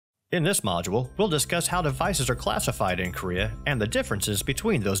In this module, we'll discuss how devices are classified in Korea and the differences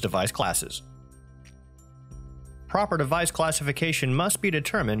between those device classes. Proper device classification must be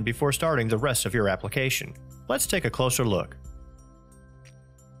determined before starting the rest of your application. Let's take a closer look.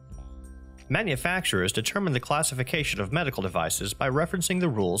 Manufacturers determine the classification of medical devices by referencing the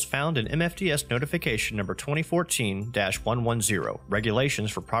rules found in MFDS Notification Number 2014-110,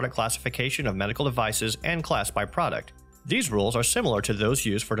 Regulations for Product Classification of Medical Devices and Class by Product. These rules are similar to those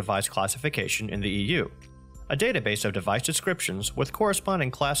used for device classification in the EU. A database of device descriptions with corresponding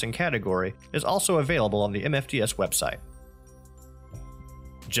class and category is also available on the MFDS website.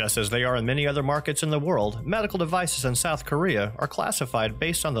 Just as they are in many other markets in the world, medical devices in South Korea are classified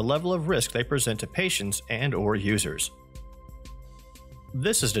based on the level of risk they present to patients and/or users.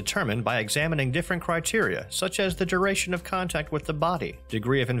 This is determined by examining different criteria, such as the duration of contact with the body,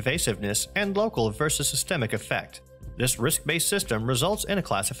 degree of invasiveness, and local versus systemic effect. This risk-based system results in a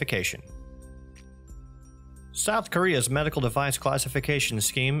classification. South Korea's medical device classification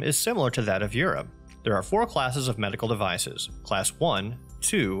scheme is similar to that of Europe. There are 4 classes of medical devices: Class 1,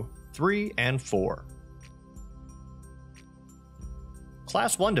 2, 3, and 4.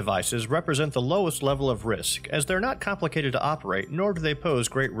 Class 1 devices represent the lowest level of risk, as they're not complicated to operate nor do they pose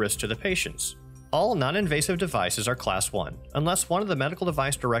great risk to the patients. All non-invasive devices are Class 1, unless one of the Medical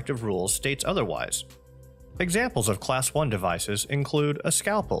Device Directive rules states otherwise. Examples of Class 1 devices include a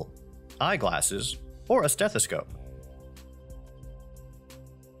scalpel, eyeglasses, or a stethoscope.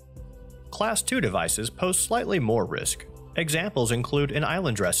 Class 2 devices pose slightly more risk. Examples include an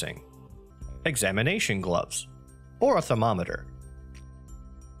island dressing, examination gloves, or a thermometer.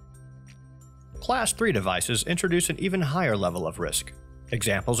 Class 3 devices introduce an even higher level of risk.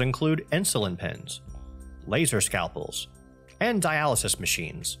 Examples include insulin pens, laser scalpels, and dialysis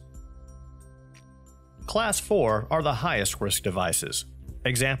machines. Class 4 are the highest risk devices.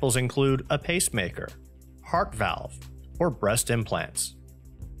 Examples include a pacemaker, heart valve, or breast implants.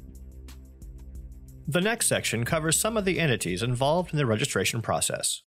 The next section covers some of the entities involved in the registration process.